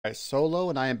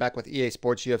Solo, and I am back with EA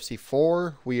Sports UFC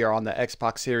 4. We are on the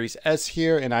Xbox Series S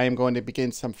here, and I am going to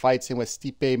begin some fights in with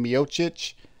Stipe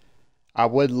Miocic. I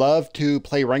would love to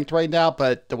play ranked right now,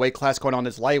 but the weight class going on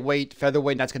is lightweight,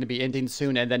 featherweight, and that's going to be ending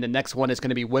soon, and then the next one is going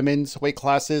to be women's weight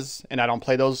classes, and I don't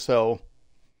play those, so we're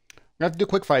gonna have to do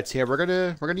quick fights here. We're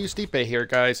gonna use Stipe here,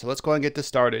 guys. So let's go ahead and get this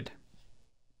started.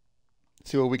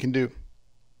 See what we can do.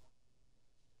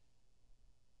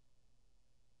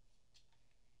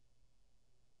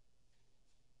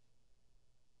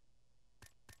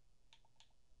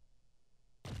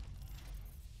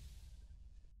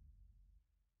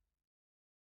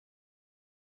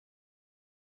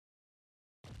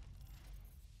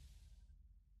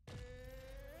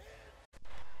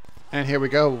 And here we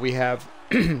go. We have,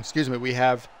 excuse me, we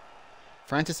have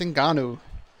Francis Ngannou.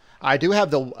 I do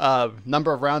have the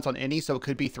number of rounds on any, so it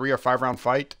could be 3 or 5 round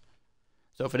fight.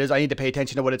 So if it is, I need to pay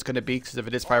attention to what it's going to be, because if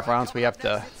it is 5 rounds, we have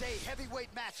to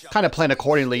kind of plan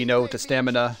accordingly, you know, with the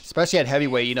stamina. Especially at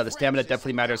heavyweight, you know, the stamina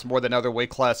definitely matters more than other weight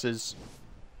classes.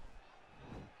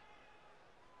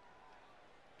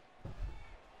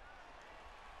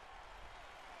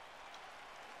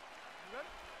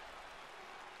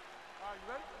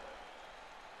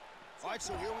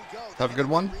 So here we go. Have a good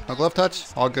one. No glove touch.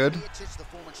 All good. This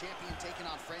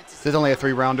is only a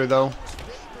 3-rounder, though.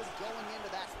 Going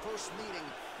into that first meeting,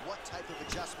 what type of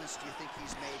adjustments do you think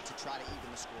he's made to try to even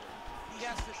the score? He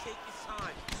has to take his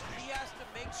time. He has to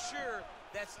make sure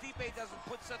that Stipe doesn't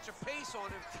put such a pace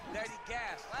on him that he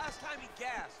gassed. Last time he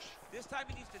gassed. This time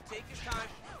he needs to take his time,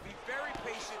 be very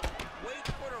patient, wait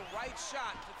for the right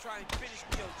shot to try and finish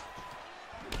Miocic.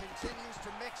 Continues to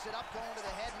mix it up, going to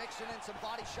the head, mixing in some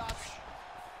body shots.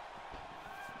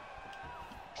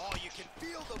 Oh, you can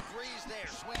feel the breeze there.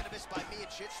 Swing and a miss by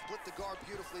Miocic. Split the guard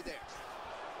beautifully there.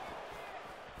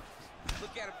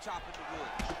 Look at him chopping the wood.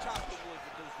 Chop the wood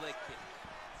with those leg kicks.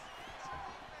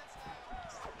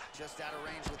 Just out of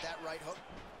range with that right hook.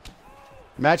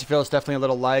 Match feels definitely a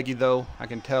little laggy, though. I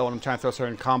can tell when I'm trying to throw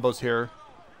certain combos here.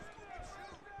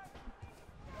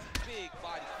 Big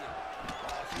body kick.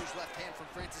 Huge left hand from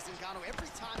Francis Ngannou. Every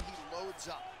time he loads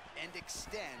up and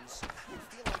extends, you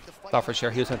feel like the fight. Thought for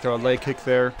sure he was going to throw a leg kick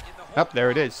there. Up,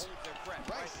 there it is. You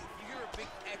hear a big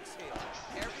exhale.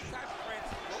 Every time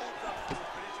Francis loads up to a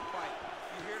finishing fight,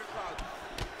 you hear the crowd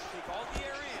take all the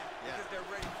air in because they're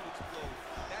ready to explode.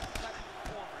 That's the type of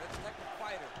performer, that's the type of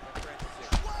fighter that Francis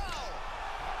is. Wow!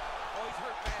 Oh, he's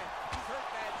hurt bad. He's hurt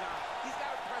bad, John. He's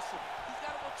got to press him. He's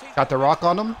got to go chase him. Got the rock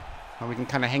on him. And we can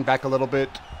kind of hang back a little bit.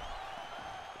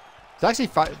 It's actually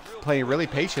playing really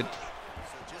patient.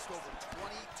 So just over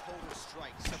 20 total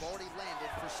strikes have already landed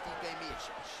for Stipe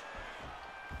Miocic.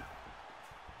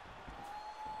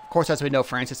 Of course, as we know,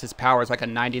 Francis's power is like a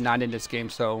 99 in this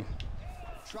game, so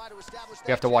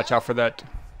we have to watch out for that.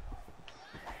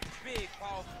 Big,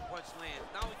 powerful punch lands.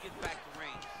 Now he gets back to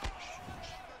range.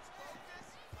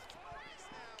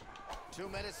 2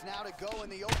 minutes now to go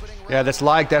in the opening round. Yeah, this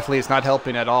lag definitely is not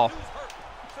helping at all.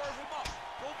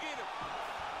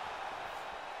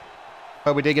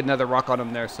 But we did get another rock on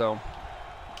him there, so.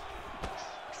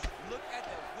 Look at the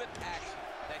whip action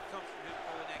that comes from him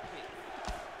throwing that kick.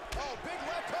 Oh, big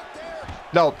left hook there.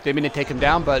 No, didn't mean to take him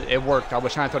down, but it worked. I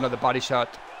was trying to throw another body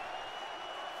shot.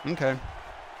 Okay.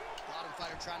 Bottom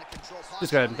fighter trying to control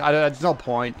Just good. There's no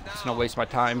point. Just gonna waste my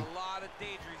time. A lot of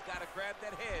danger. He's got to grab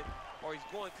that head or he's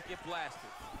going to get blasted.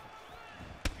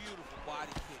 Beautiful body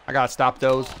kick. I gotta stop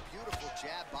those. Beautiful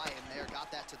jab by him there.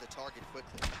 Got that to the target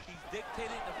quickly. He's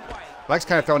dictating the fight. Likes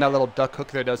kind of throwing that little duck hook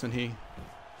there, doesn't he?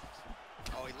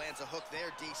 Oh, he lands a hook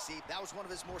there, DC. That was one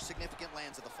of his more significant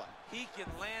lands of the fight. He can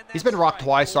land that. He's been rocked strike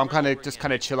twice, so I'm over and kind of over just again.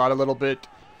 kind of chill out a little bit.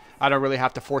 I don't really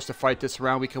have to force the fight this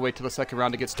round. We can wait till the second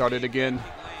round to get started again. Big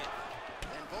land.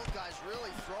 And both guys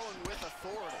really throwing with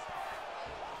authority.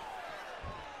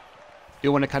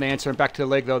 Do want to kind of answer him back to the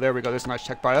leg, though. There we go. There's a nice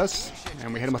check by us.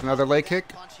 And we hit him with another leg kick.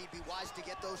 Punch, he'd be wise to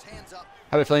get those hands up.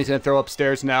 I have a feeling he's going to throw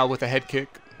upstairs now with a head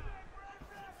kick.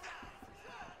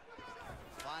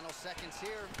 Final seconds here.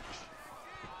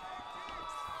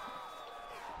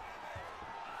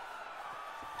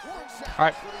 All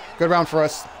right, good round for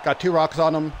us. Got 2 rocks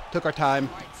on him. Took our time.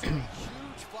 Huge 5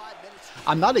 minutes.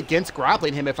 I'm not against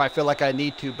grappling him if I feel like I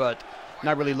need to, but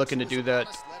not really looking to do that.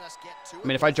 Let us get to I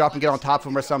mean, if I drop and get on top of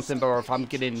him or something, or if I'm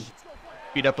getting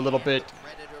beat up a little bit,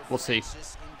 we'll see.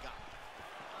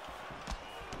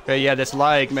 But yeah, this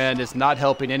lag, man, is not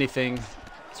helping anything.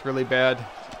 It's really bad.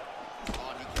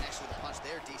 Oh, and he connects with a punch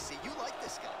there, DC. You like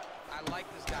this guy. I like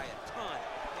this guy a ton.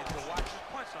 And to watch him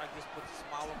punch, I just put a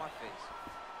smile on my face.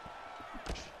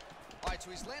 All right, right,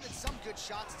 so he's landed some good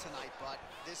shots tonight, but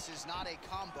this is not a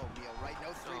combo meal, right?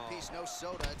 No three-piece, no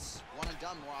soda. It's one and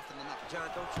done more often than not. John,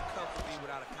 don't you come for me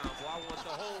without a combo. I want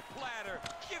the whole platter.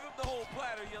 Give him the whole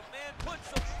platter, young man. Put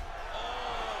some...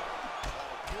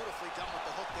 Beautifully done with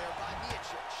the hook there by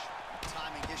Miocic.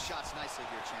 Timing his shots nicely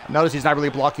here, champ. Notice he's not really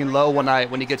blocking low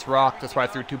when he gets rocked. That's why I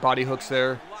threw 2 body hooks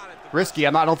there. Risky.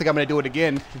 I don't think I'm going to do it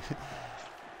again.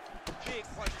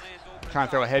 Trying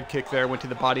to throw a head kick there. Went to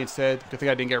the body instead. Good thing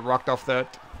I didn't get rocked off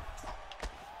that.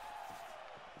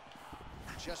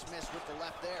 Just missed with the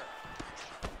left there.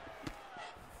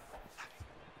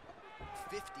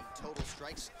 50 total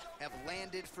strikes have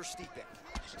landed for Stipe.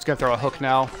 He's going to throw a hook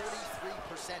now. 43%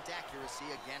 accuracy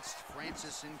against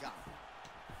Francis Ngannou.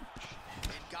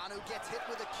 Ngannou gets hit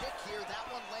with a kick here. That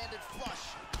one landed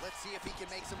flush. Let's see if he can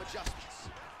make some adjustments.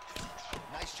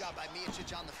 Nice job by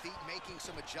Miocic on the feet, making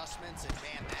some adjustments, and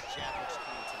man, that jab looks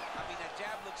clean tonight. I mean, that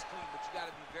jab looks clean, but you got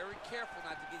to be very careful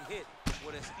not to get hit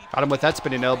with a steep. Got him with that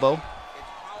spinning elbow. It's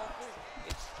powerful,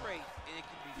 it's straight, and it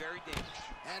can be very dangerous.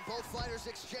 And both fighters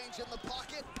exchange in the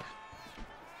pocket.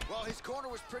 Well, his corner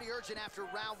was pretty urgent after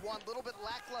round 1. A little bit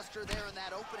lackluster there in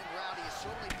that opening round. He has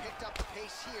certainly picked up the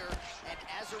pace here, and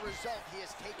as a result, he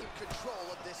has taken control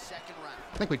of this second round.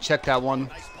 I think we checked that one.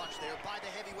 Nice punch there by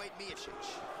the heavyweight Miocic.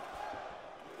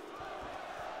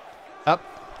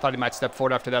 Up. Thought he might step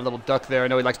forward after that little duck there. I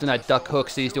know he likes doing that duck hook,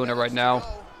 so he's doing it right now.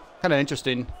 Kind of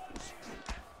interesting.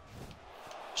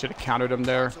 Should have countered him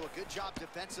there. So a good job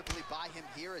defensively by him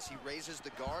here as he raises the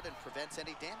guard and prevents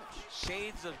any damage.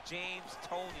 Shades of James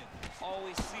Toney.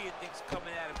 Always seeing things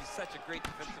coming at him. He's such a great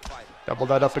defensive fighter. Double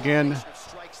that up again.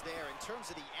 Strikes there. In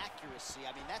terms of the accuracy,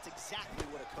 I mean, that's exactly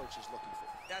what a coach is looking for.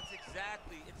 That's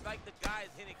exactly. It's like the guy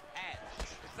is hitting pads.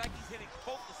 It's like he's hitting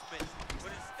focus mitts,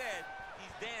 but instead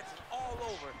he's dancing all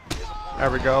over his opponent. There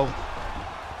we go.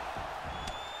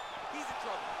 He's in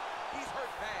trouble. He's hurt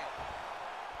bad.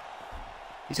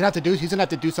 He's gonna have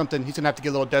to do something. He's gonna have to get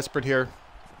a little desperate here.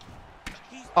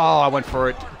 Oh, I went for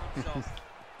it. Into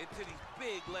these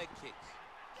big leg kicks.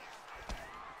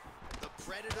 The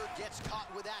Predator gets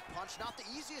caught with that punch. Not the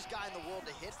easiest guy in the world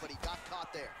to hit, but he got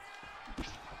caught there.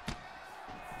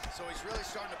 So he's really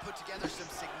starting to put together some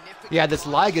significant... Yeah, this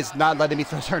leg is not letting me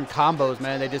throw certain combos,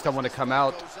 man. They just don't want to come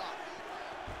out.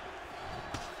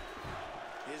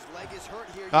 His leg is hurt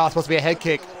here. Oh, it's supposed to be a head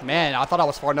kick. Man, I thought I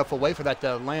was far enough away for that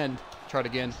to land. Try it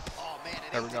again. Oh, man,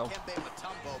 there we go.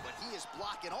 But he is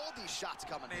blocking all these shots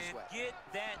coming his way. Get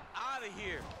that out of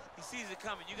here. He sees it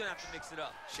coming. You're going to have to mix it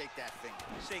up. Shake that finger.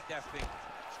 Shake that finger.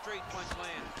 Straight punch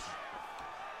lands.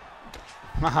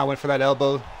 I went for that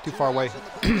elbow. Too far away.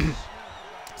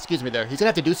 Excuse me there. He's going to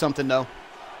have to do something, though.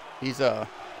 He's,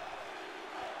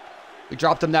 we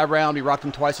dropped him that round. We rocked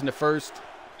him twice in the first.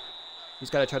 He's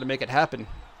got to try to make it happen.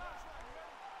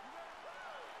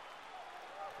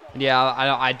 And yeah,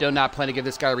 I do not plan to give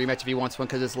this guy a rematch if he wants one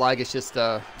because his leg is just,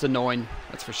 it's annoying.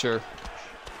 That's for sure.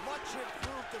 Much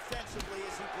improved defensively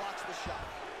as he blocks the shot.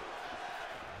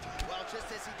 Well, just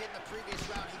as he did in the previous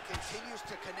round, he continues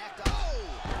to connect. Oh!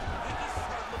 He needs to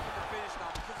start looking to finish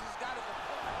now because he's got his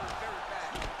opponent very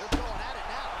bad. They're going at it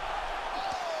now.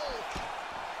 Oh!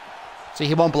 See,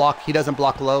 he won't block. He doesn't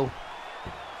block low.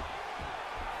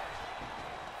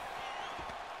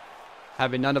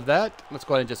 Having none of that, let's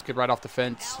go ahead and just get right off the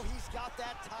fence. Now he's got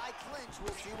that tie clinch.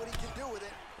 We'll see what he can do with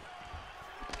it.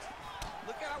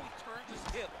 Look at how he turns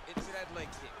his hip into that leg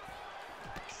kick.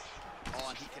 Oh,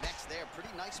 and he connects there. Pretty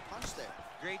nice punch there.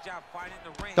 Great job finding the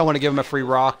range. Don't want to give him a free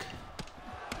rock.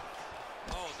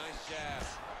 Oh, nice jab.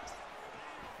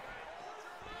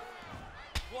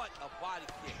 What a body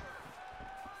kick.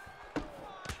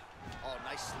 Oh,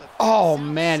 nice slip. Oh,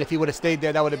 man, if he would have stayed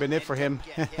there, that would have been it for him.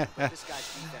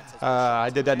 I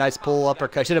did that nice pull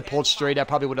uppercut. I should have pulled straight. That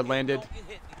probably would have landed. He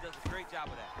does a great job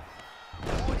of that.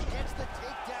 Oh, and he gets the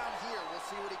takedown here. We'll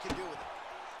see what he can do with it.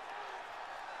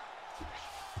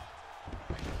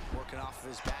 Working off of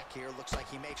his back here. Looks like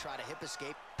he may try to hip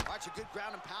escape. All right, a good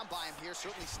ground and pound by him here.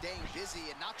 Certainly staying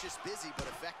busy, and not just busy, but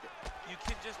effective. You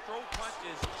can just throw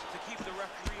punches to keep the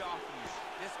referee off of you.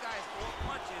 This guy is throwing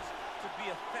punches to be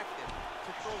effective,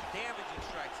 to throw damaging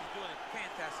strikes. He's doing a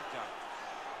fantastic job.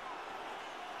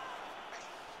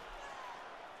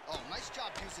 Oh, nice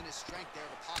job using his strength there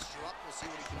to posture up. We'll see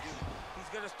what he can do. He's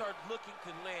going to start looking to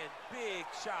land big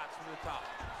shots from the top.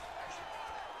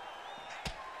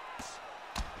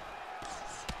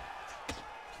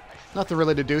 Nothing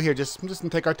really to do here. Just gonna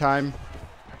take our time.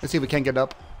 Let's see if we can get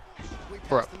up. We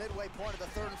passed the midway point of the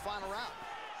third and final round.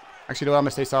 Actually, no, I'm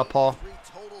gonna stay southpaw.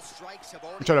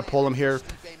 I'm trying to pull him here.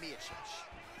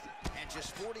 And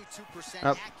just 42%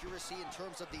 Up. accuracy in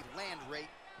terms of the land rate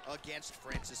against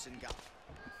Francis Ngannou.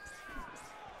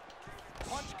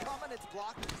 Punch coming, it's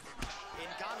blocked.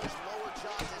 Ngannou's lower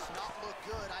jaw does not look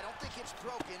good. I don't think it's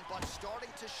broken, but starting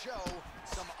to show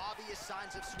some obvious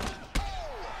signs of swelling. Oh!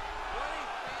 What a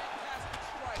fantastic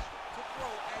strike to throw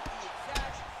at the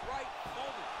exact right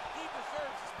moment. He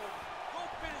deserves this moment. Go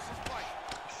finish his fight.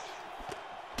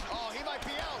 Oh, he might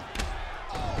be out.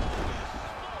 Oh!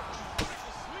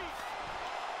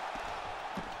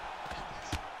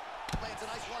 Lands a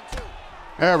nice one, too.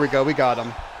 There we go. We got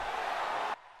him.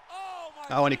 Oh,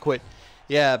 Oh, and he quit.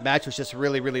 Yeah, match was just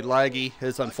really, really laggy.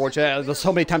 It's unfortunate. There's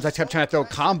so many times I kept trying to throw a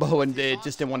combo and it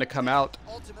just didn't want to come out.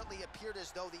 Ultimately appeared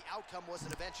as though the outcome was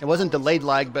an eventual. It wasn't delayed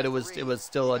lag, but it was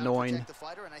still annoying. The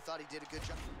fighter, and I thought he did a good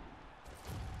job.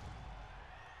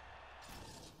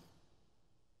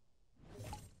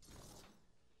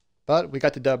 But we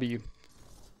got the W.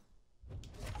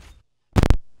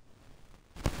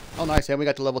 Oh, nice. And we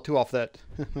got the level 2 off that.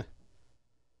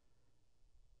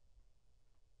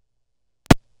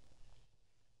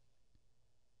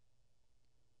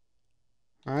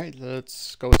 All right,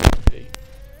 let's go with Stipe.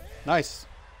 Nice.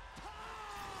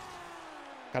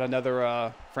 Got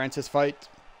another Francis fight.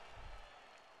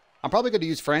 I'm probably going to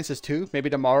use Francis too,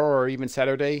 maybe tomorrow or even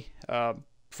Saturday.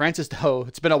 Francis, though,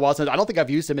 it's been a while since. I don't think I've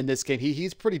used him in this game.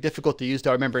 He's pretty difficult to use,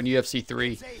 though. I remember in UFC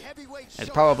 3. It's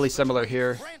probably similar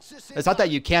here. It's not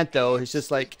that you can't, though. It's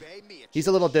just like he's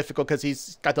a little difficult because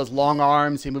he's got those long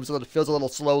arms. He moves a little, feels a little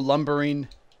slow, lumbering.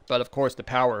 But, of course, the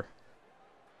power.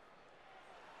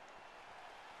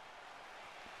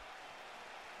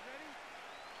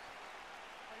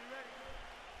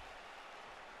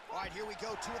 All right, here we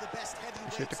go. Two of the best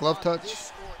heavyweights. Hit the glove touch.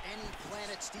 This or any planet.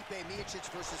 Stipe Miocic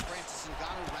versus Francis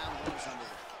Ngannou. Round 1 is underway.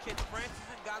 Can Francis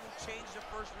Ngannou change the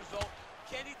first result?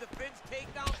 Can he defend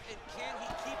takedowns, and can he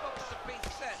keep up with the pace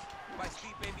set by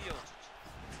Stipe Miocic?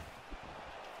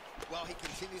 Well, he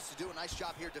continues to do a nice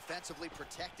job here defensively,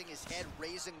 protecting his head,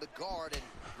 raising the guard, and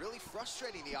really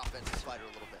frustrating the offensive fighter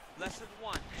a little bit. Lesson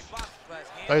 1 in boxing class.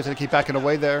 I thought he was going to keep backing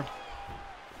away there.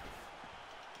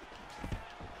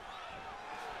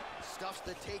 Stuffs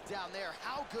the takedown there.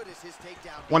 How good is his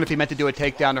takedown? Wonder if he meant to do a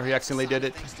takedown or he accidentally did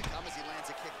it. Things to come as he lands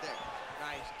a kick there.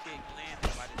 Nice kick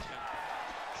landed by this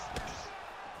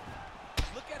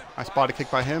young. Look at him. I spotted a kick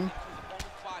by him.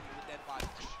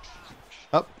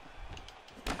 Up.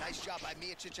 Nice job by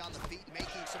Miocic on the feet,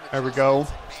 making some. There we go.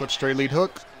 Switch straight lead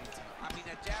hook. I mean,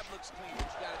 that jab looks clean. But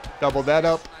you gotta Double that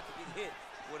up. not to get hit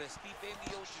with a Stipe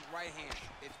Miocic right hand.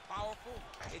 It's powerful,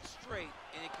 it's straight,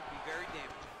 and it can be very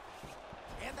damaging.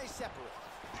 And they separate.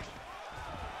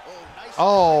 Oh, nice.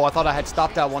 Oh, I thought I had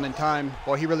stopped that one in time.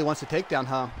 Boy, he really wants to take down,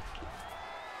 huh?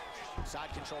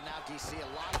 Side control now, DC. A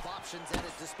lot of options at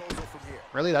his disposal from here.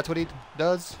 Really? That's what he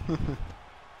does? Under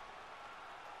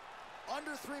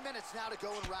 3 minutes now to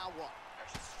go in round 1.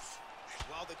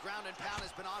 Well, the ground and pound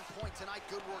has been on point tonight.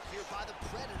 Good work here by the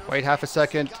Predator. Wait half a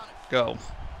second. Go.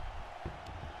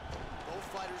 Both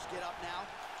fighters get up now.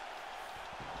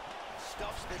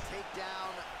 Stuffs the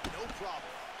takedown. No problem.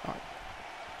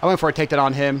 I went for a takedown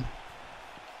on him.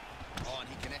 Oh, and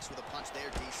he connects with a punch there,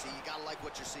 DC. You gotta like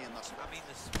what you're seeing thus far. I mean,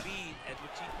 the speed at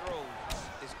which he throws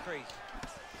is crazy.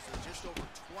 So just over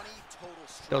 20 total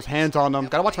strikes. Those hands on him.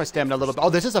 Gotta watch my stamina a little bit.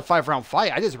 Oh, this is a 5-round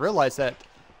fight. I just realized that.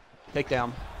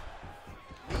 Takedown.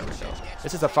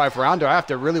 This is a 5-rounder. I have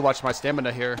to really watch my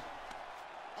stamina here.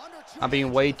 I'm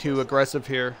being way too aggressive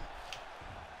here.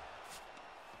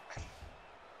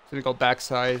 Gonna go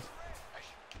backside.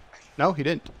 No, he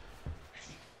didn't.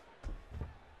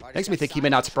 Makes me think he may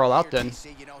not sprawl out then.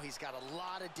 You know, he's got a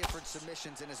lot of different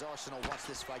submissions in his arsenal once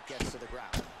this fight gets to the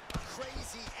ground.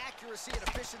 Crazy accuracy and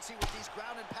efficiency with these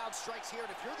ground and pound strikes here.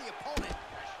 And if you're the opponent,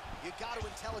 you got to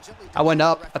intelligently. I went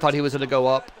up. I thought he was gonna go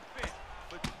up.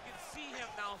 But you can see him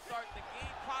now starting to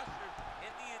gain posture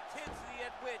and the intensity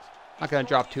at which Not gonna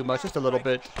drop too much, just a little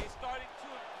bit. It's starting to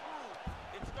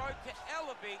improve. It's starting to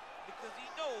elevate because he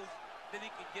knows that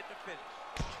he can get the finish.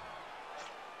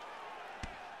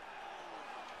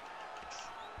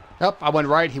 Yep, I went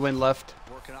right, he went left.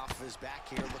 Working off of his back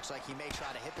here. Looks like he may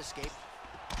try to hip escape.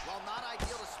 Well, not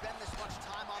ideal to spend this much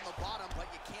time on the bottom, but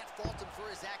you can't fault him for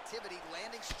his activity.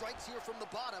 Landing strikes here from the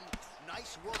bottom.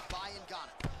 Nice work by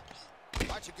Ngannou.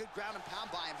 Watch a good ground and pound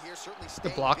by him here. Certainly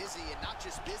staying busy, and not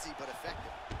just busy, but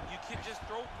effective. You can just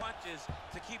throw punches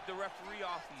to keep the referee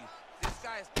off of you. This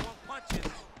guy is throwing punches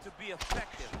to be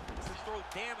effective, to throw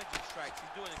damaging strikes.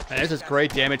 He's doing it. Man, this is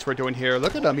great damage we're doing here.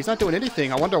 Look at him, he's not doing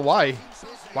anything. I wonder why.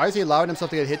 Why is he allowing himself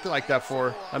to get hit like that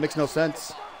for? That makes no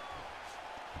sense.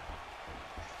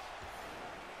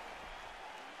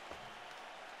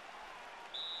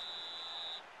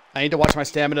 I need to watch my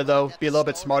stamina though. Be a little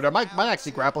bit smarter. I might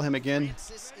actually grapple him again. And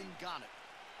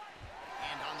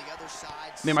on the other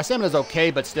sides. I mean, my stamina's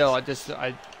okay, but still, Big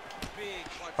punch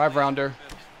 5-rounder.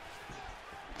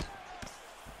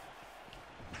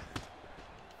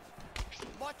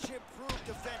 Much improved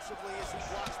defensively as he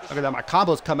blocks the Look at that, my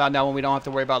combos come out now when we don't have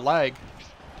to worry about lag.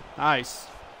 Nice.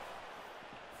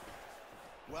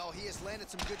 Well, he has landed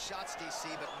some good shots, DC,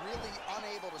 but really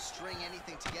unable to string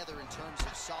anything together in terms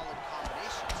of solid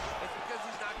combinations. It's because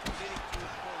he's not committing to his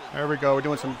pulling. There we go. We're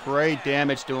doing some great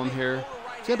damage to him here.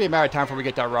 It's going to be a matter of time before we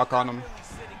get that rock on him.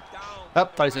 Oh,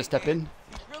 thought he was going to step in.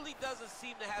 He really doesn't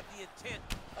seem to have the intent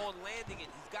on landing it.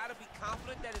 He's got to be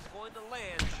confident that it's going to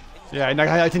land. Yeah, and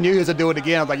I knew he was going to do it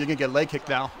again. I was like, you're going to get leg kicked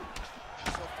now.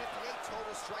 So 58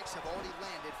 total strikes have already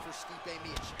landed for Stipe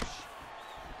Miocic.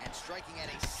 And striking at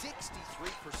a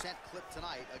 63% clip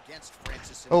tonight against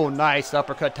Francis. Oh, nice.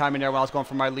 Uppercut timing there when I was going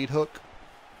for my lead hook.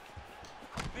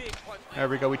 Big punch. There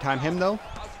we go. We time him, though.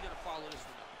 How's he going to follow this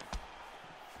one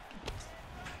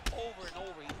up? Over and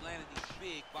over, he's landed these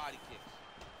big body kicks.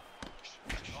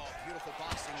 Oh, beautiful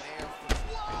boxing there.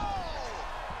 Whoa!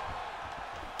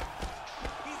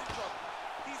 He's in trouble.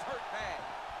 He's hurt bad.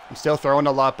 I'm still throwing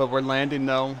a lot, but we're landing,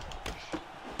 though.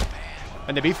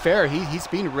 And to be fair, he's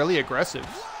being really aggressive.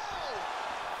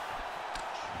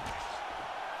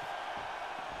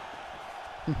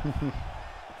 Oh,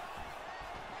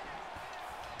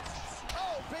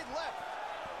 big left.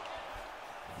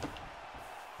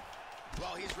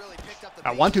 Well, he's really picked up the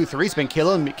That 1-2-3's been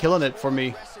killing it for me.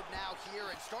 aggressive now here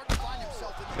and starting to find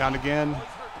himself in the Down again. Oh, he's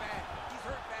hurt bad. He's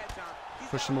hurt bad, John. He's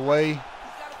Push gotta him go- away. He's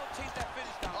got to go chase that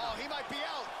finish down. Oh, he might be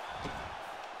out.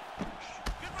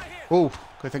 Good right hand. Ooh,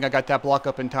 good thing I got that block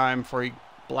up in time before he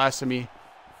blasted me.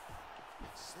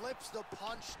 Slips the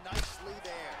punch nicely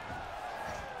there.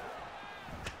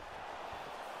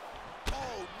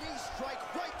 Oh, knee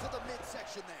strike right to the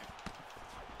midsection there.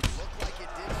 Looked like it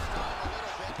did stun a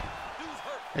little bit. Dude's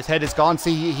hurt. His head is gone.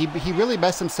 See, he really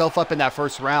messed himself up in that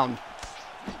first round.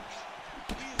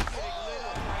 He's getting lit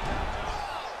up right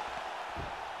now.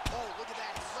 Oh, look at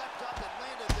that. He leapt up and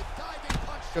landed the diving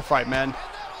punch. Good fight, man. And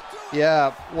that'll do it.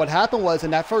 Yeah, what happened was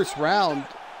in that first round,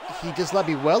 he just let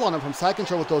me well on him from side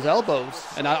control with those elbows.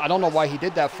 And I don't know why he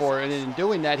did that for. And in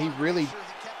doing that, he really,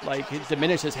 like, he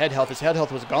diminished his head health. His head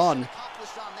health was gone.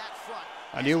 Accomplished on that front.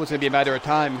 I knew it was going to be a matter of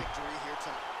time. Victory here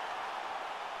tonight.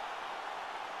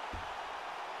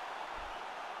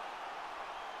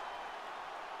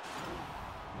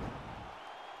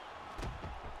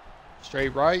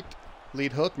 Straight right,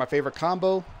 lead hook, my favorite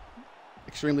combo.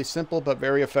 Extremely simple, but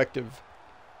very effective.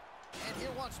 And here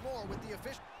once more with the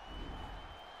official.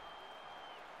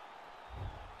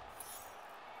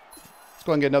 Let's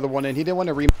go and get another one in. He didn't want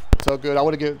to rematch so good.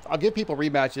 I'll give people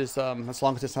rematches as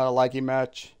long as it's not a laggy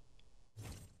match.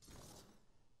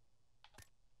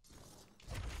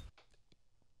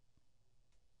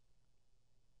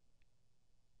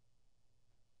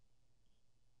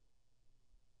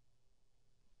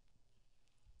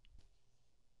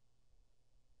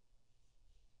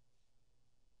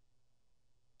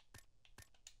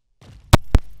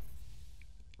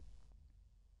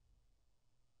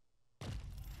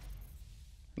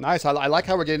 Nice. I like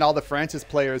how we're getting all the Francis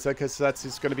players because that's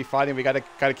who's going to be fighting. We gotta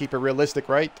keep it realistic,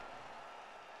 right?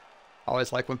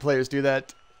 Always like when players do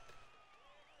that.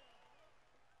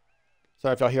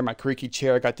 Sorry if y'all hear my creaky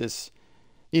chair. I got this.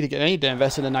 I need to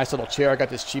invest in a nice little chair. I got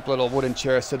this cheap little wooden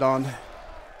chair I sit on.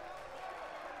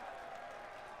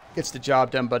 Gets the job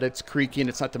done, but it's creaky and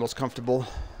it's not the most comfortable.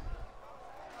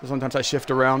 So sometimes I shift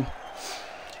around. All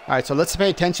right, so let's pay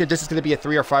attention. This is going to be a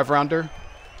 3 or 5 rounder.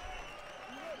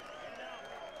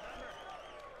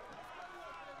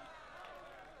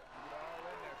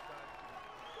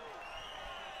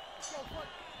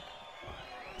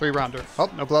 Three-rounder. Oh,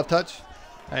 no glove touch.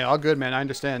 Hey, all good, man. I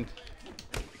understand.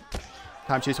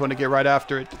 Time Chiefs want to get right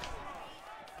after it.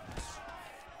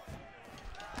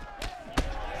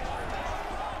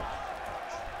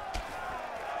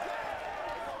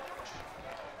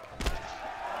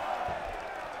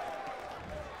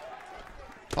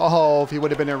 Oh, if he would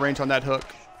have been in range on that hook.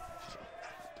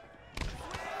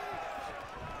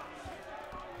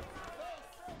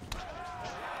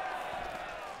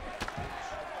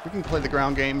 We can play the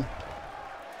ground game.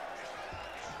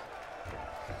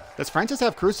 Does Francis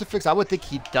have crucifix? I would think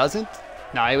he doesn't.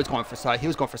 Nah, he was going for side. He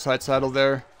was going for side saddle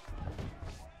there.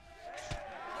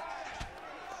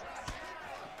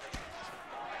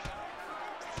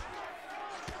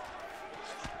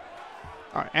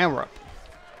 All right, and we're up.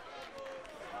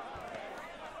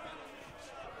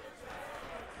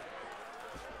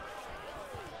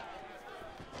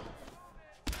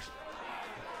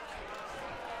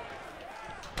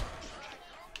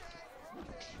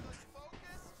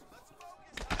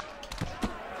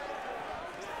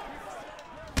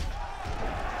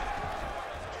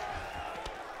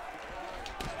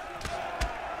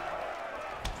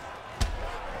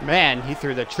 Man, he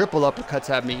threw the triple uppercuts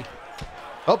at me.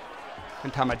 Oh,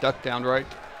 can time my duck down right.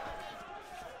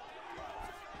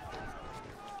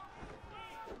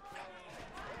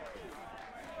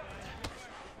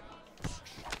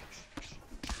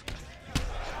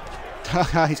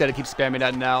 He's got to keep spamming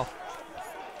that now.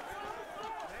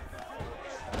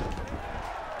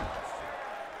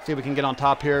 See if we can get on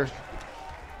top here.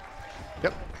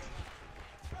 Yep.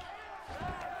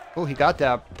 Oh, he got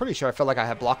that. Pretty sure I felt like I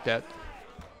had blocked that.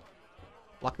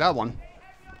 Blocked that one.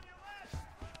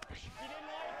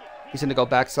 He's going to go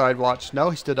backside, watch. No,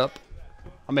 he stood up.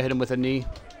 I'm going to hit him with a knee.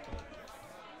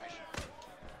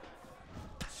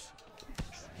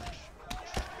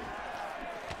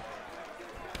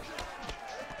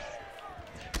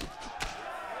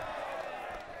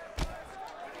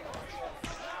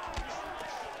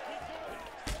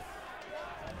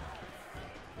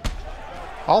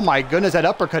 Oh my goodness, that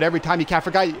uppercut every time. You can't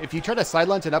forget, if you try to side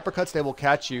lunge and uppercuts, they will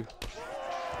catch you.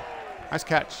 Nice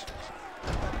catch.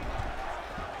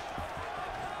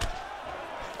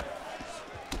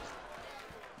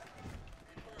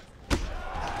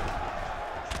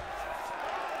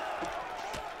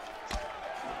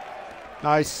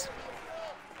 Nice.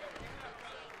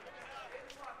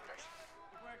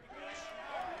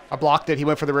 I blocked it. He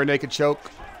went for the rear naked choke.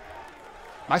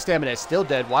 My stamina is still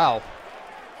dead. Wow.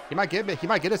 He might get me. He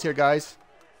might get us here, guys.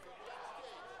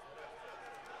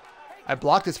 I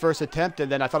blocked his first attempt,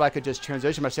 and then I thought I could just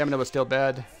transition. My stamina was still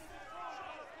bad.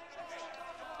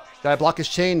 Did I block his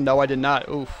chain? No, I did not.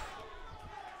 Oof.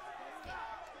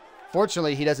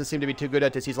 Fortunately, he doesn't seem to be too good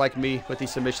at this. He's like me with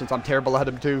these submissions. I'm terrible at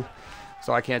them, too.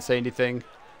 So I can't say anything.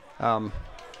 So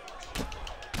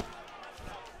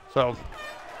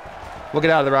we'll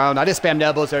get out of the round. I just spammed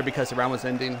elbows there because the round was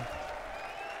ending.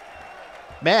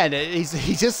 Man, he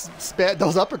just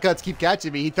those uppercuts keep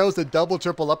catching me. He throws the double,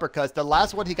 triple uppercuts. The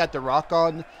last one he got the rock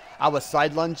on, I was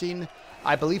side lunging.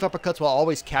 I believe uppercuts will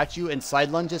always catch you in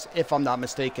side lunges, if I'm not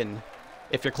mistaken.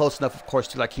 If you're close enough, of course,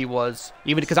 to like he was.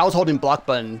 Even because I was holding block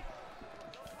button.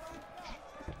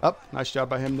 Oh, nice job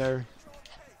by him there.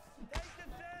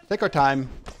 Take our time.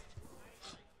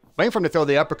 Waiting for him to throw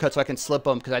the uppercut so I can slip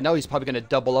him, because I know he's probably going to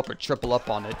double up or triple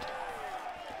up on it.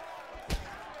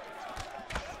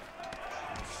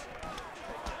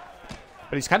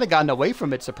 But he's kind of gotten away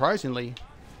from it, surprisingly.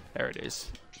 There it is.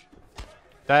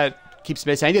 That keeps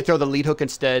missing. I need to throw the lead hook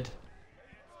instead.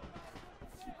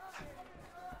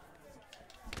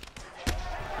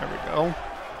 There we go.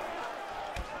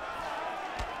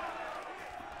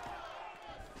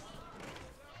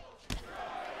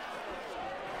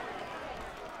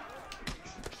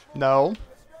 No.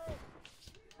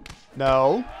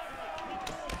 No.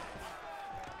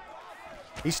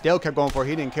 He still kept going for it.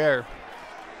 He didn't care.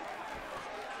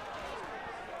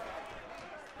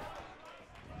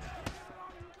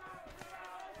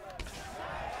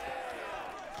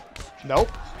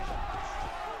 Nope.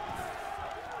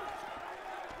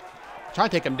 Trying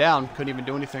to take him down. Couldn't even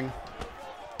do anything.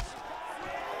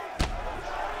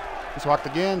 Just walked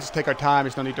again. Just take our time.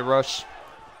 There's no need to rush.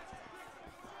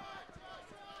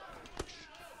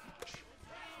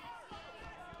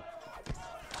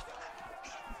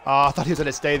 Oh, I thought he was going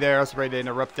to stay there. I was ready to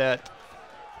interrupt that.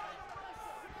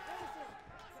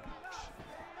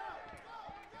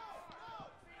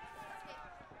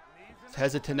 He's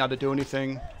hesitant now to do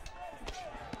anything.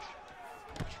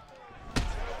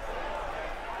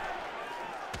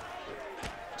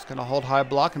 Just going to hold high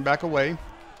block and back away.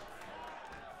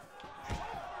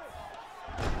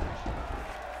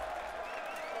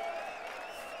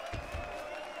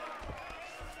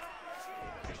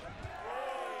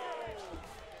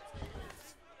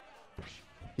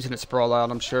 He's going to sprawl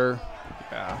out, I'm sure.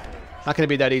 Yeah. Not going to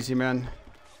be that easy, man.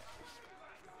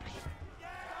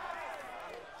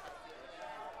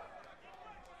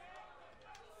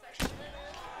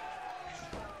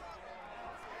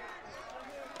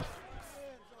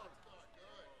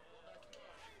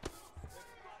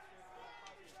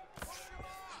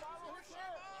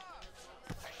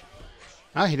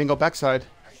 Ah, he didn't go backside.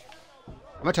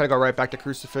 I'm going to try to go right back to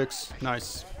crucifix.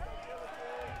 Nice.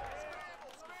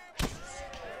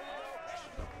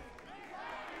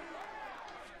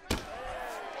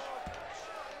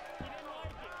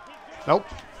 Nope.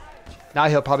 Now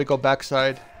he'll probably go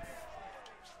backside.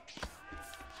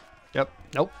 Yep.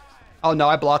 Nope. Oh no,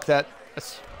 I blocked that.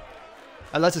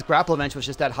 Unless his grapple bench was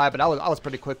just that high, but I was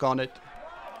pretty quick on it.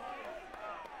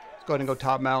 Let's go ahead and go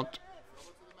top mount.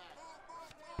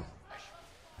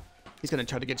 He's gonna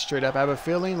try to get straight up. I have a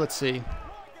feeling. Let's see.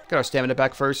 Get our stamina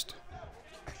back first.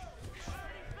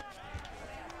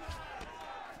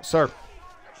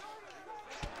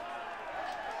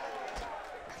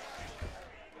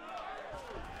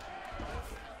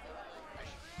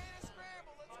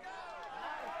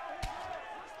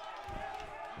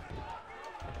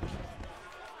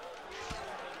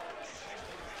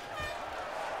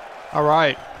 All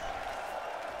right.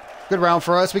 Good round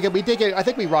for us. We did get. I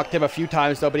think we rocked him a few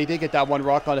times though, but he did get that one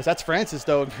rock on us. That's Francis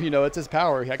though. You know, it's his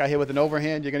power. I got hit with an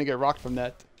overhand. You're gonna get rocked from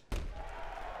that.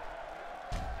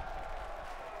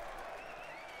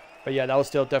 But yeah, that was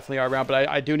still definitely our round. But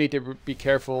I do need to be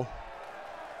careful.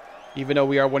 Even though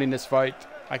we are winning this fight,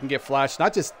 I can get flashed.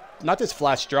 Not just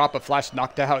flash drop, but flash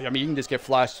knocked out. I mean, you can just get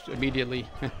flashed immediately.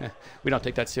 We don't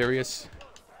take that serious.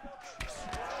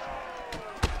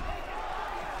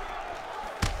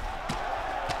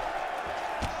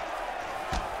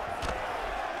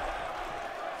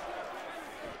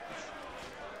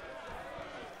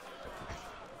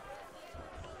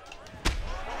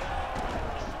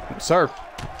 Sir,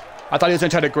 I thought he was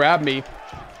going to try to grab me.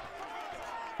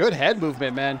 Good head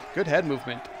movement, man. Good head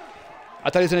movement. I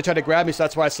thought he was going to try to grab me, so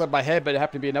that's why I slipped my head, but it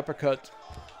happened to be an uppercut.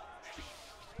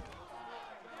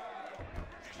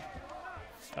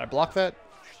 Did I block that?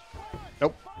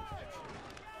 Nope.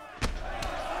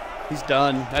 He's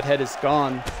done. That head is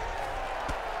gone.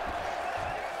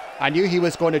 I knew he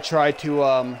was going to try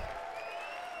to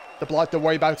block, to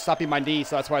worry about stopping my knee,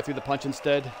 so that's why I threw the punch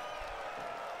instead.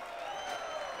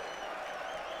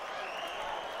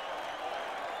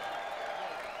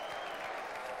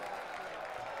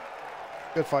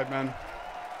 Good fight, man.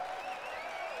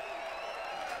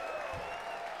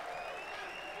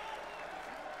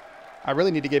 I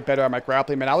really need to get better at my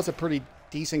grappling, man. I was a pretty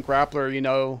decent grappler, you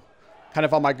know, kind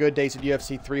of on my good days at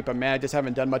UFC 3, but man, I just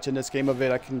haven't done much in this game of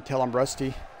it. I can tell I'm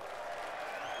rusty.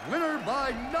 Winner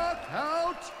by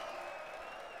knockout.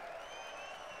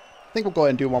 I think we'll go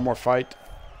ahead and do one more fight.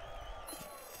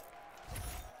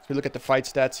 So we look at the fight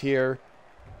stats here.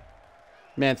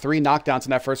 Man, 3 knockdowns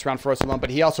in that first round for us alone, but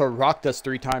he also rocked us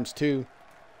 3 times too.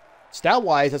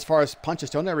 Stat-wise, as far as punches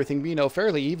thrown and everything, you know,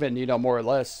 fairly even, you know, more or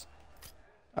less.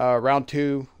 Round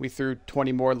 2, we threw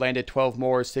 20 more, landed 12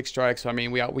 more, 6 strikes. So, I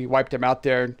mean, we wiped him out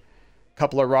there. A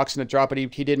couple of rocks in the drop, but he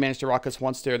did manage to rock us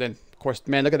once there. Then, of course,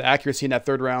 man, look at the accuracy in that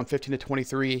third round, 15 to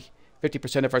 23,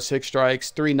 50% of our 6 strikes,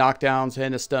 3 knockdowns,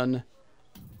 and a stun.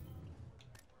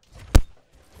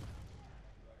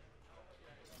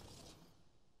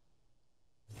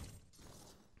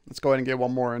 Let's go ahead and get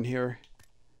one more in here.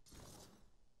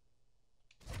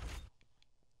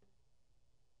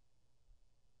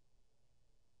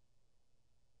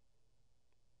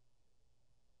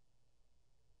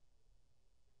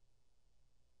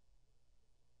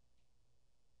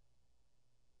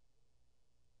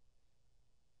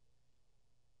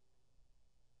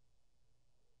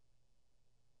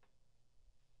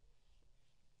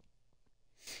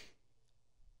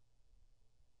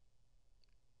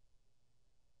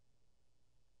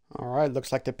 All right,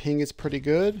 looks like the ping is pretty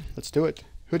good. Let's do it.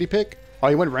 Who'd he pick? Oh,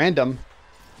 he went random.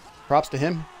 Props to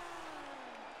him.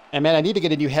 And man, I need to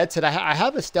get a new headset. I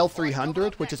have a Stealth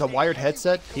 300, which is a wired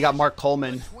headset. He got Mark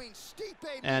Coleman.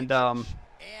 And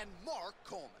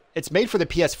it's made for the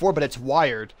PS4, but it's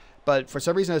wired. But for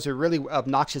some reason, there's a really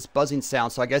obnoxious buzzing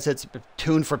sound. So I guess it's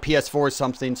tuned for PS4 or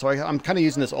something. So I'm kind of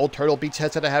using this old Turtle Beach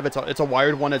headset I have. It's a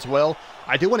wired one as well.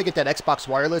 I do want to get that Xbox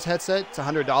wireless headset. It's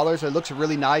 $100. It looks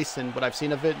really nice, and what I've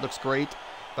seen of it looks great.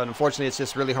 But unfortunately, it's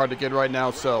just really hard to get right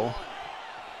now. So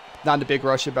not in a big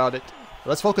rush about it. But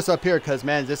let's focus up here because,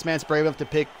 man, this man's brave enough to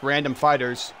pick random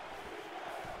fighters.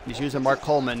 He's using Mark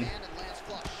Coleman.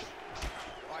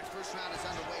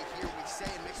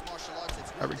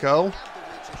 There we go.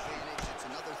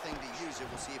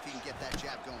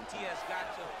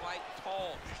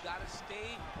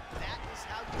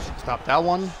 Stop that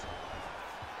one.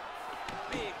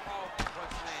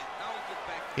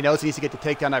 He knows he needs to get the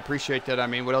takedown. I appreciate that. I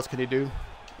mean, what else can he do?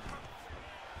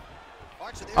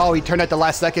 Oh, he turned at the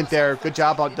last second there. Good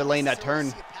job on delaying that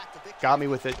turn. Got me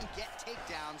with it.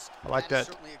 I like that.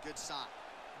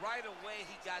 Right away,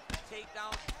 he got the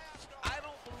takedown. I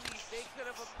don't believe they could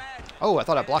have imagined. Oh, I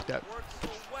thought I blocked that. Worked so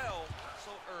well,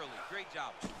 so early. Great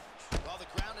job.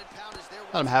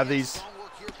 Let him have these.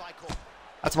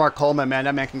 That's Mark Coleman, man.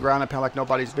 That man can ground and pound like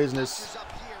nobody's business.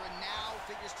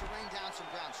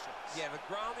 Yeah, the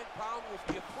ground and pound will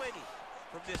be aplenty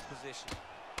from this position.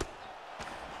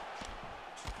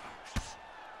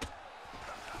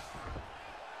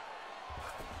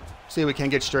 See if we can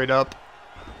get straight up.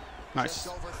 Nice.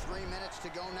 Just over 3 minutes to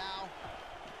go now.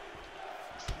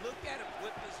 Look at him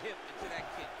whip his hip into that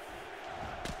kick.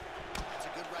 That's a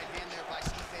good right hand there by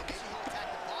Stipe. Maybe he'll attack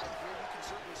the body here. You can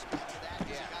certainly speak to that.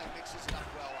 He's a guy who mixes it up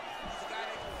well. He's a guy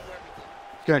that can do everything.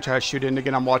 He's going to try to shoot in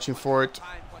again. I'm watching for it.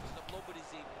 Time punches the blow, but he's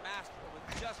a master of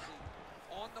adjusting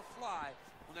on the fly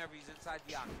whenever he's inside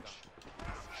the octagon.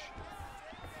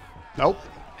 Nope.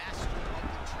 Master of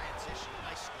the transition.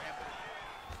 Nice scramble.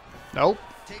 Nope.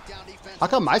 Takedown defense How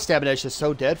come my stamina is just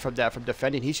so dead from that, from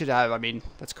defending? He should have, I mean,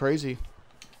 that's crazy.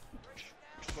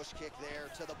 Push kick there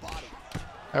to the body.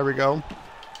 There we go.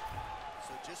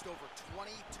 So just over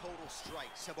 20 total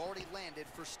strikes have already landed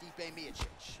for Stipe Miocic.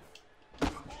 Oh,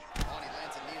 and he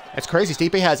lands a knee to the It's crazy.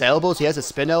 Stipe has elbows. He has a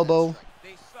spin elbow.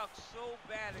 They suck so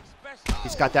bad, especially.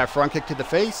 He's got that front kick to the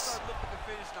face.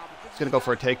 He's going to go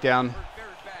for a takedown.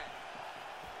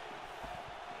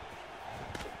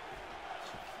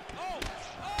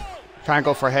 Trying to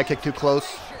go for a head kick too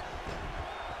close.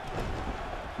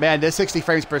 Man, this 60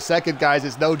 frames per second, guys,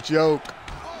 is no joke.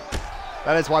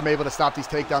 That is why I'm able to stop these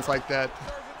takedowns like that.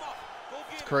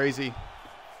 It's crazy.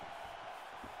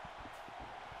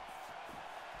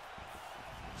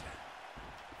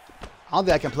 I don't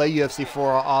think I can play UFC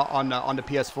 4 on the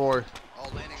PS4.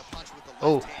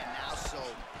 Oh.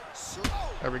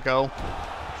 There we go.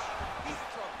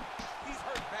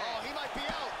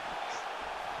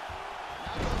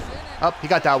 Oh, he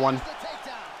got that one.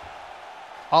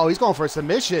 Oh, he's going for a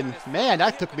submission. Man,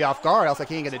 that took me off guard. I was like,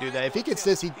 he ain't going to do that. If he gets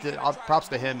this, props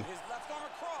to him.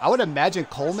 I would imagine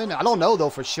Coleman. I don't know,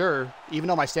 though, for sure. Even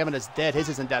though my stamina is dead, his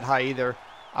isn't that high either.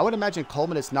 I would imagine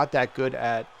Coleman is not that good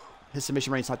at... His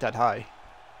submission range is not that high.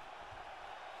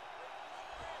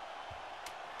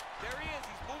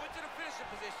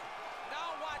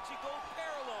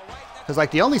 Because,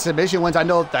 like, the only submission wins I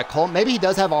know that Coleman, maybe he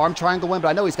does have an arm triangle win, but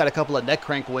I know he's got a couple of neck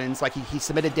crank wins. Like, he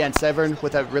submitted Dan Severn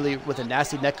with a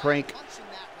nasty neck crank.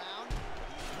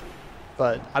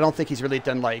 But I don't think he's really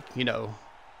done, like, you know,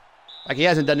 like, he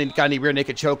hasn't got any rear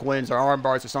naked choke wins or arm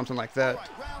bars or something like that.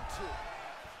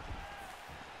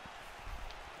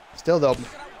 Still, though.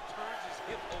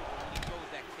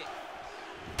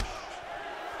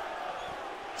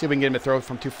 See if we can get him to throw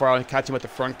from too far and catch him with the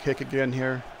front kick again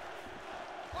here.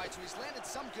 So he's landed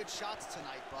some good shots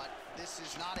tonight, but this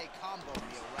is not a combo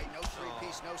meal, right? No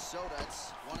three-piece, no soda. It's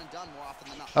one and done more often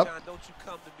than not. Oh. John, don't you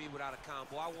come to me without a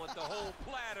combo. I want the whole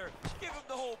platter. Give him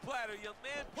the whole platter, young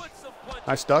man. Put some punches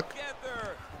I stuck.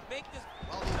 together. Make this...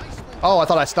 Oh, I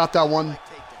thought I stopped that one.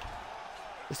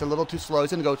 Just a little too slow.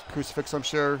 He's going to go crucifix, I'm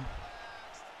sure.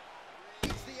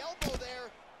 It's the elbow there.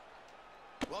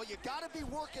 Well, you got to be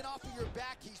working off of your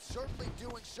back. He's certainly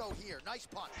doing so here. Nice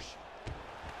punch.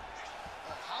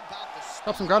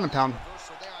 Stop some ground and pound.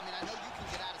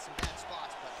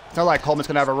 It's not like Coleman's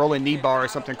going to have a rolling knee bar or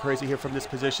something crazy here from this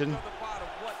position.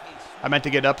 I meant to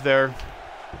get up there.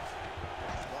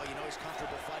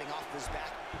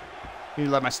 Need to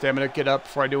let my stamina get up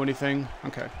before I do anything.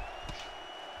 Okay.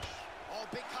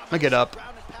 I get up.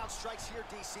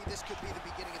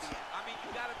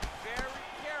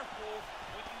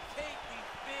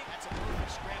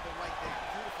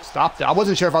 Stop that. I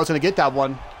wasn't sure if I was going to get that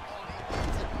one.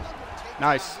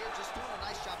 Nice.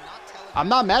 I'm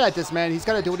not mad at this, man. He's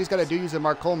got to do what he's got to do using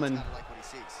Mark Coleman.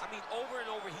 I mean, over and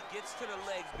over, he gets to the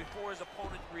legs before his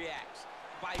opponent reacts.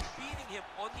 By beating him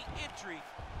on the entry,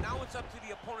 now it's up to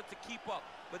the opponent to keep up.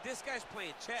 But this guy's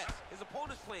playing chess. His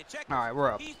opponent's playing checkers. All right,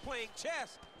 we're up. He's playing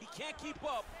chess. He can't keep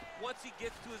up once he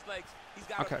gets to his legs. He's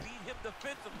got to beat him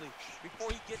defensively before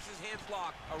he gets his hands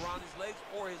locked around his legs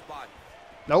or his body.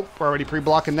 Nope, we're already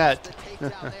pre-blocking that.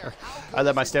 I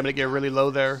let my stamina get really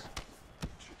low there.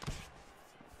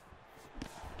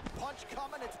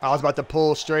 I was about to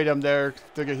pull straight him there,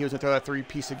 thinking he was going to throw that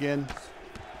three-piece again.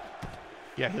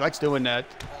 Yeah, he likes doing that.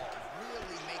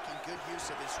 Really making good use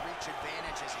of his reach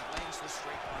advantage as he lands the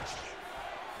straight punch.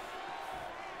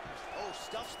 Oh,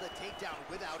 stuffs the takedown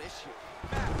without issue.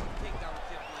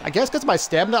 I guess because my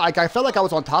stamina, I felt like I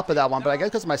was on top of that one, but I guess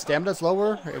because my stamina's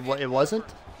lower, it wasn't.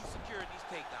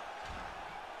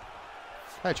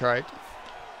 I tried.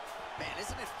 Man,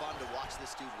 isn't it fun to watch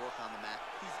this dude work on the mat?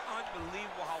 He's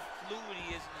unbelievable how fluid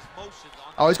he is in his motions.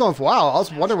 Oh, he's going for, wow. I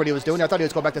was wondering what he was doing. I thought he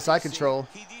was going back to side control.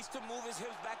 He needs to move his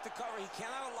hips back to cover. He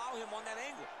cannot allow him on that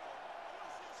angle.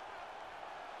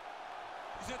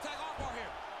 He's going to attack armbar here.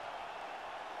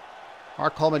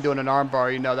 Mark Coleman doing an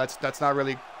armbar, you know, that's not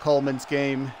really Coleman's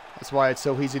game. That's why it's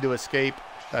so easy to escape.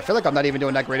 But I feel like I'm not even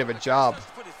doing that great of a job.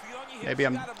 Maybe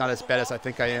I'm not as bad as I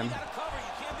think I am.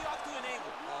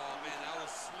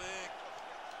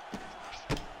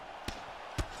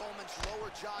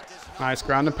 Nice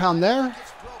ground and pound there.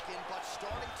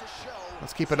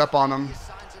 Let's keep it up on him.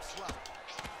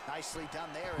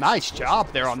 Nice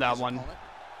job there on that one.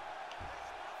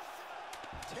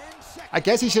 I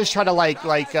guess he's just trying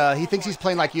to he thinks he's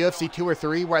playing like UFC 2 or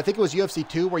 3, where I think it was UFC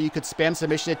 2 where you could spam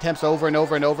submission attempts over and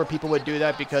over and over. People would do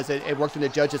that because it worked in the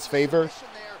judge's favor.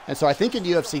 And so I think in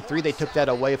UFC 3 they took that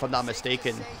away, if I'm not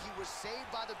mistaken.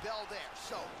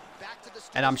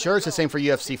 And I'm sure it's the same for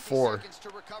UFC 4.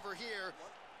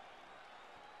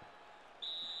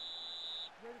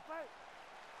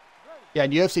 Yeah,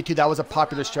 in UFC 2, that was a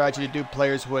popular strategy to do.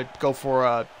 Players would go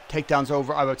for takedowns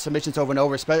over, submissions over and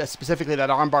over, specifically that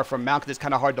armbar from Mount, because it's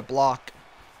kind of hard to block.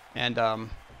 And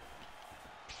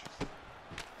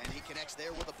he connects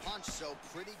there with a punch, so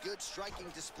pretty good striking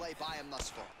display by him thus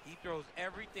far. He throws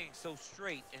everything so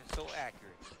straight and so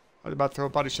accurate. I was about to throw a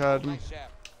body shot. Nice jab.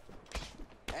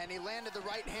 And he landed the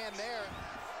right hand there.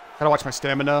 Gotta watch my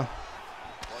stamina.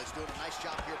 Well, he's doing a nice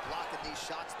job here blocking these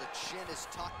shots. The chin is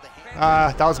tucked, the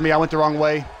hand. That was me. I went the wrong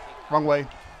way. Wrong way.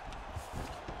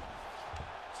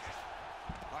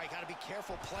 All right, got to be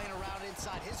careful playing around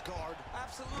inside his guard.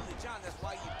 Absolutely, John. That's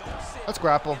why you don't sit. Let's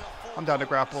grapple. in a full I'm down to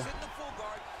guard. grapple. Sit in the full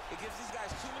guard. It gives these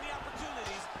guys too many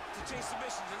opportunities to chase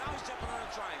submissions, and now he's jumping on a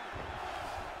triangle.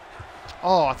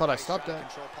 Oh, I thought I stopped that.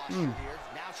 Control posture here.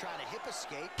 Now trying to hip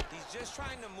escape. He's just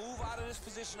trying to move out of this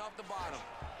position off the bottom.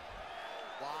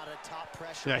 Lot of top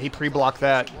pressure. Yeah, he pre-blocked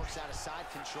that. He works out of side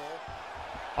control.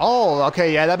 Oh,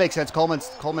 okay, yeah, that makes sense.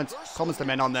 Coleman's the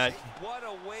man on that. What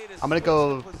a way to I'm gonna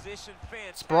go switch the position.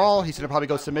 Fantastic. sprawl. He's gonna probably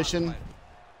go submission.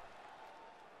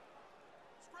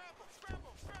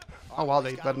 Oh wow,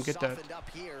 they let him get that. Softened up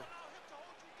here.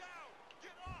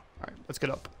 All right, let's get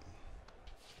up.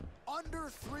 Under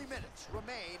 3 minutes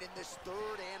remain in this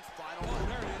third and final Oh,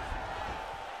 round. there it is.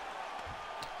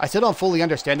 I still don't fully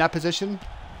understand that position.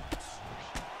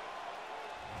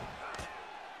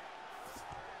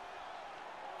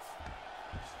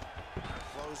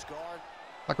 Close guard.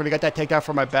 Like when he got that takedown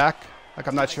from my back. Like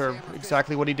I'm not sure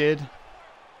exactly what he did.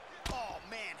 Oh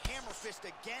man, hammer fist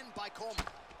again by Coleman.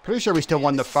 Pretty sure we still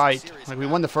won the fight. Like we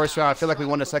won the first round. I feel like we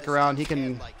won the second round. He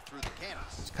can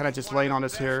kind of just laying on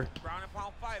us here. Ground and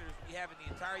pound fighters we have in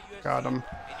the entire UFC. Got him.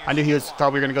 And I knew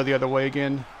thought we were gonna go the other way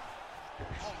again.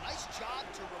 Oh, nice job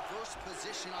to reverse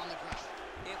position on the ground.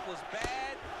 It was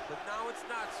bad, but now it's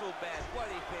not so bad. What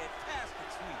a fantastic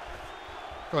sweep.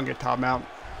 Go and get top mount.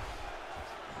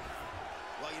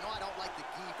 Well, you know I don't like the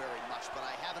gi very much, but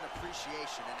I have an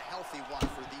appreciation and a healthy one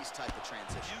for these type of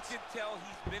transitions. You can tell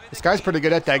he's been in This the guy's game pretty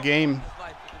good at that game. his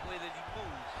life with the way that he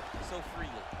moves so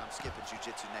freely. I'm skipping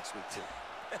jiu-jitsu next week too.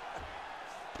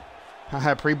 I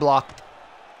had pre-blocked.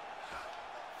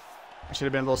 I should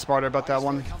have been a little smarter about that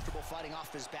one. Comfortable fighting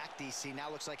off his back, DC. Now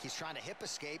looks like he's trying to hip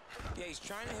escape. Yeah, he's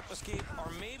trying to hip escape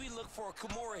or maybe look for a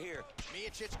Kimura here.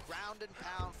 Miocic ground and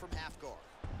pound from half guard.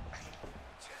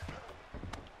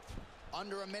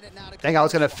 Under a minute now to Dang, I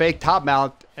was gonna fake top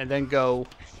mount and then go.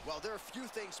 Well, there are few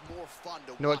things more fun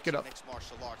to know what, watch get in up. mixed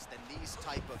martial arts than these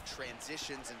type of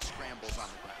transitions and scrambles on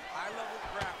the ground. High-level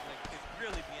grappling is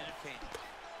really being entertaining.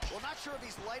 Well, not sure if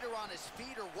he's lighter on his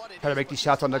feet or what it Try to is, make but these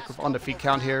shots on the last feet couple of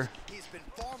count here. rounds, he's been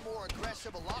far more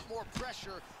aggressive, a lot more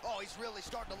pressure. Oh, he's really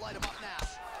starting to light him up now.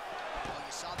 Well,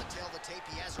 you saw the tail of the tape.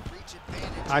 He has a reach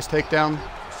advantage. Nice takedown.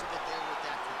 Good use of it there with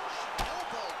that punch.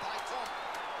 Elbow by Coleman.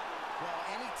 Well,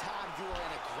 anytime you are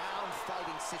in a ground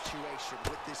fighting situation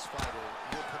with this fighter,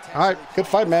 you're potentially... All right, good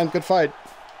fight, man. Good fight.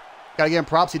 Gotta give him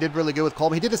props. He did really good with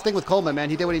Coleman. He did his thing with Coleman, man.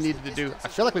 He did what he needed to do. I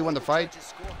feel like we won the fight,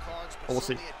 but we'll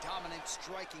see.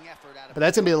 But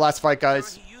that's gonna be the last fight,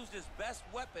 guys. He used his best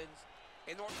weapons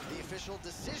in order The official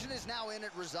decision is now in.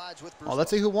 It resides with Bruce. Well,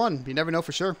 let's see who won. You never know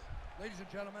for sure. Ladies and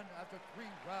gentlemen, after 3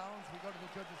 rounds, we go to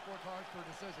the judges' scorecards for a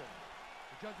decision.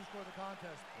 The judges score the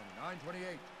contest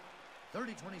 29-28,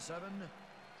 30-27,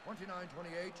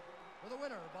 29-28, for the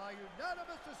winner by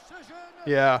unanimous decision,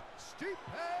 Yeah. Stipe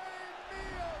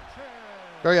Miocic.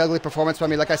 Very ugly performance by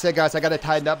me. Like I said, guys, I got to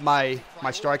tighten up my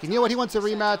striking. You know what? He wants a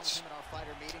rematch.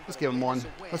 Let's give him one.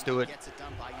 Let's do it.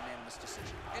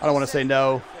 I don't want to say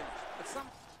no.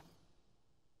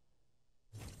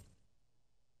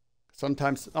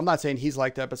 Sometimes, I'm not saying he's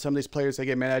like that, but some of these players, they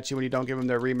get mad at you when you don't give them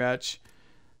their rematch.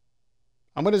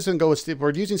 I'm just going to go with Stipe.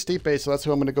 We're using Stipe, so that's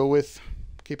who I'm going to go with.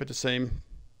 Keep it the same.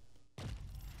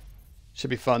 Should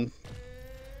be fun.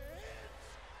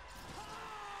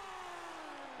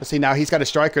 Let's see, now he's got a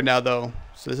striker now, though.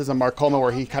 So this isn't Mark Coleman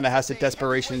where he kind of has the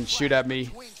desperation shoot at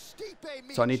me.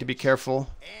 So I need to be careful.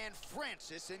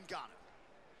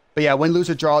 But yeah, win, lose,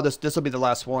 or draw, this will be the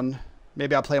last one.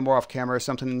 Maybe I'll play more off camera or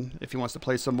something if he wants to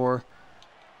play some more.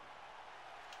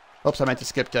 Oops, I meant to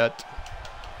skip that.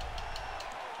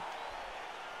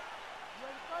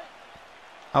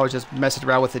 I was just messing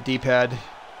around with the D-pad.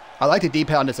 I like the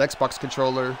D-pad on this Xbox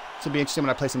controller. It's going to be interesting when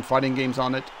I play some fighting games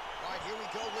on it. All right, here we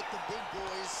go with the big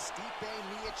boys. Stipe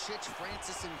Miocic,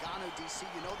 Francis Ngannou, DC.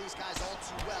 You know these guys all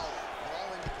too well. But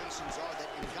all indications are that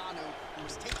Ngannou, who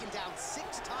was taken down 6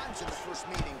 times in the first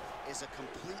meeting, is a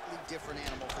completely different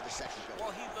animal for the second go.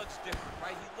 Well, he looks different,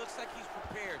 right? He looks like he's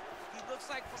prepared. He looks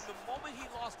like from the moment he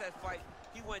lost that fight,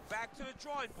 he went back to the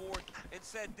drawing board and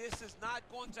said, this is not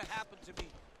going to happen to me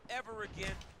ever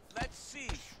again. Let's see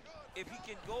if he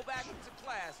can go back into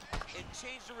class and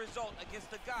change the result against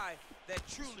the guy that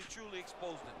truly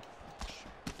exposed him.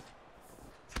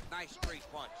 Nice straight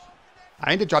punch.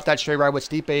 I need to drop that straight right with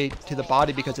Stipe to the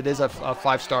body because it is a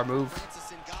 5-star move.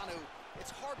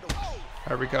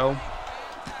 There we go.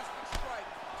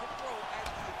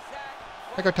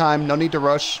 Take our time. No need to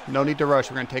rush. No need to rush.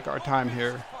 We're going to take our time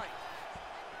here.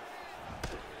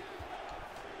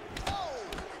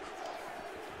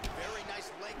 Very nice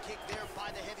leg kick there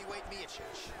by the heavyweight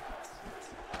Miocic.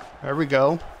 There we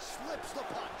go. Slips the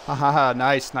punch. Ha ha ha.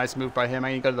 Nice. Nice move by him. I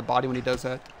need to go to the body when he does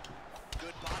that.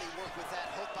 Good body work with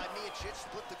that hook by Miocic.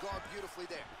 Split the guard beautifully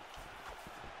there.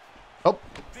 Oh.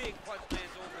 Big punch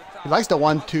lands over the top. He likes the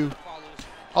 1-2.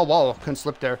 Oh, wow. Couldn't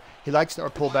slip there. He likes, or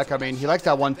pull back, I mean. He likes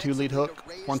that 1-2 lead hook.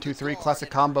 1-2-3. Classic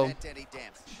combo.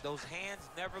 Those hands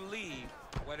never leave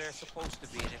where they're supposed to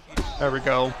be. And if you There we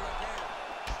go. he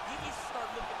needs to start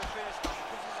looking to finish now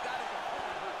because he's got his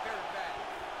opponent hurt very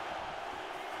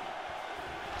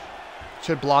bad.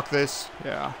 Should block this.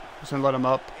 Yeah. Just going to let him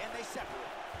up. And they separate.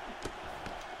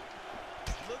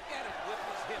 Look at him whip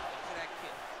his hip into that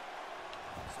kick.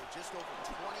 So just over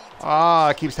 20. Ah,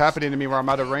 it keeps happening to me where I'm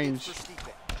out of range. Big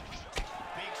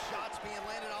shots being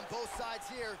landed on both sides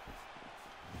here.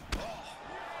 Oh,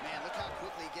 man, look how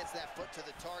quickly he gets that foot to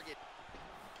the target.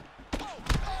 He's in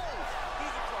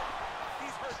trouble.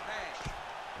 He's hurt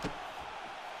bad.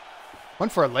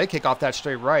 Went for a leg kick off that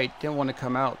straight right. Didn't want to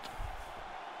come out.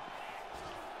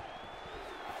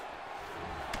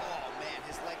 Oh, man,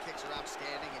 his leg kicks are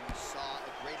outstanding, and you saw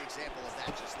a great example of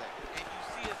that just there. And you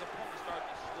see his opponent starting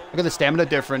to slow Look at the stamina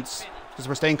difference. Because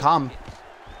we're staying calm.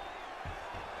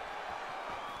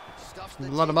 I'm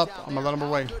gonna let him up. I'm gonna let him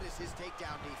away.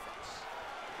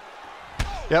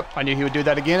 Yep, I knew he would do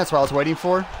that again. That's what I was waiting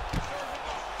for.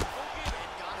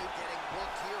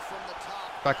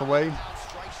 Back away.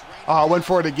 Oh, I went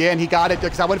for it again. He got it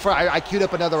because I went for. I queued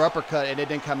up another uppercut and it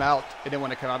didn't come out. It didn't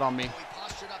want to come out on me. And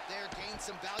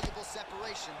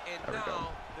There we go.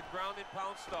 now the ground and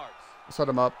pound starts. Set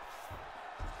him up.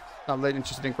 I'm late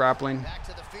interested in grappling. Back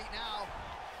to the feet now.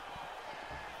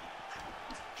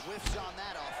 Whiffs on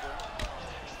that offer.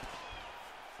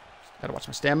 Gotta watch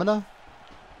my stamina.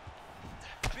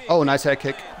 Oh, nice head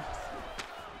kick.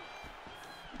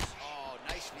 Oh,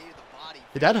 nice knee to the body.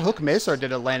 Did that hook miss or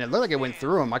did it land? It looked like it went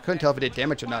through him. I couldn't tell if it did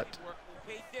damage or not. Work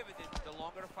will pay dividends the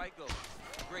longer the fight goes.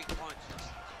 Great punch.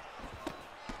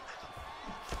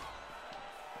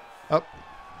 Oh.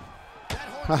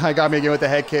 I got me again with the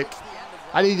head kick.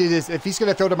 I need to just, if he's going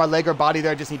to throw to my leg or body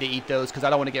there, I just need to eat those because I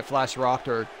don't want to get flash rocked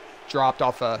or dropped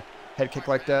off a head kick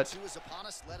like that.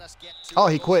 Oh,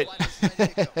 he quit.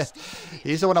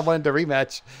 He's the one I wanted to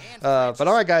rematch. But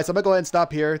all right, guys, I'm going to go ahead and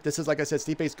stop here. This is, like I said,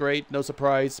 Stipe's great. No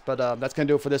surprise. But that's going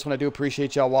to do it for this one. I do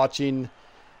appreciate y'all watching.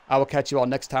 I will catch you all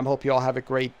next time. Hope you all have a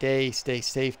great day. Stay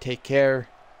safe. Take care.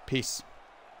 Peace.